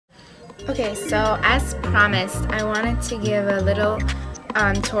Okay, so as promised, I wanted to give a little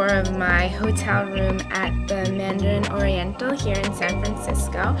tour of my hotel room at the Mandarin Oriental here in San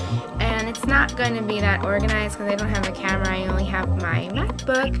Francisco. And it's not going to be that organized because I don't have a camera, I only have my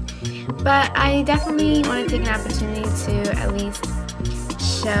MacBook. But I definitely want to take an opportunity to at least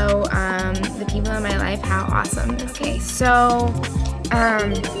show the people in my life how awesome this is. So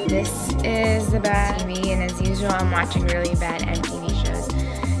this is the bad TV, and as usual I'm watching really bad MTV shows.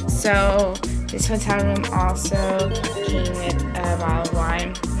 So this hotel room also came with a bottle of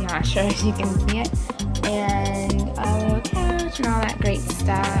wine. I'm not sure if you can see it. And a little couch and all that great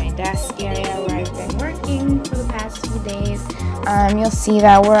stuff. My desk area where I've been working for the past few days. You'll see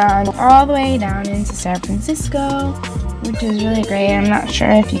that we're on all the way down into San Francisco, which is really great. I'm not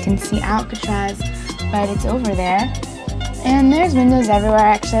sure if you can see Alcatraz, but it's over there. And there's windows everywhere.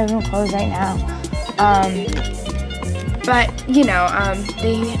 Actually, I have them closed right now. But, you know,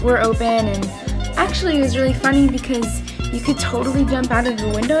 they were open, and actually it was really funny because you could totally jump out of the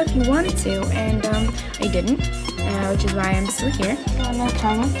window if you wanted to, and I didn't, which is why I'm still here. So now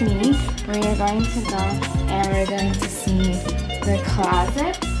come with me. We are going to go and we're going to see the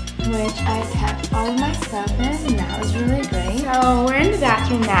closet, which I kept all of my stuff in, and that was really great. So we're in the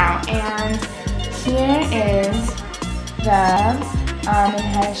bathroom now, and here is it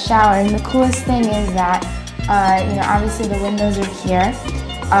had a shower, and the coolest thing is that you know, obviously the windows are here,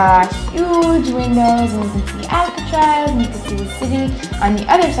 huge windows, and you can see Alcatraz, and you can see the city. On the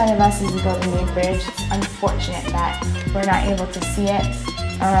other side of us is the Golden Gate Bridge. It's unfortunate that we're not able to see it.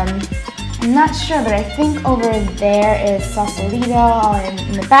 I'm not sure, but I think over there is Sausalito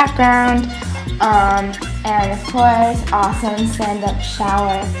in the background, and of course, awesome stand-up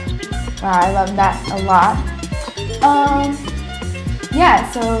shower. Wow, I love that a lot.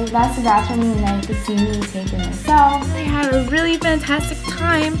 Yeah, so that's the bathroom, and then you can see me taking myself. I had a really fantastic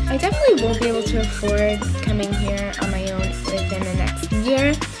time. I definitely won't be able to afford coming here on my own within the next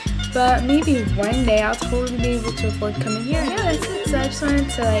year, but maybe one day I'll totally be able to afford coming here. Yeah, that's it. So I just wanted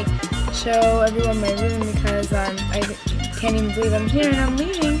to show everyone my room because I can't even believe I'm here and I'm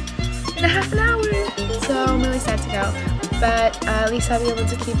leaving in a half an hour. So I'm really sad to go, but at least I'll be able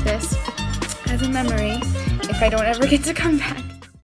to keep this as a memory if I don't ever get to come back.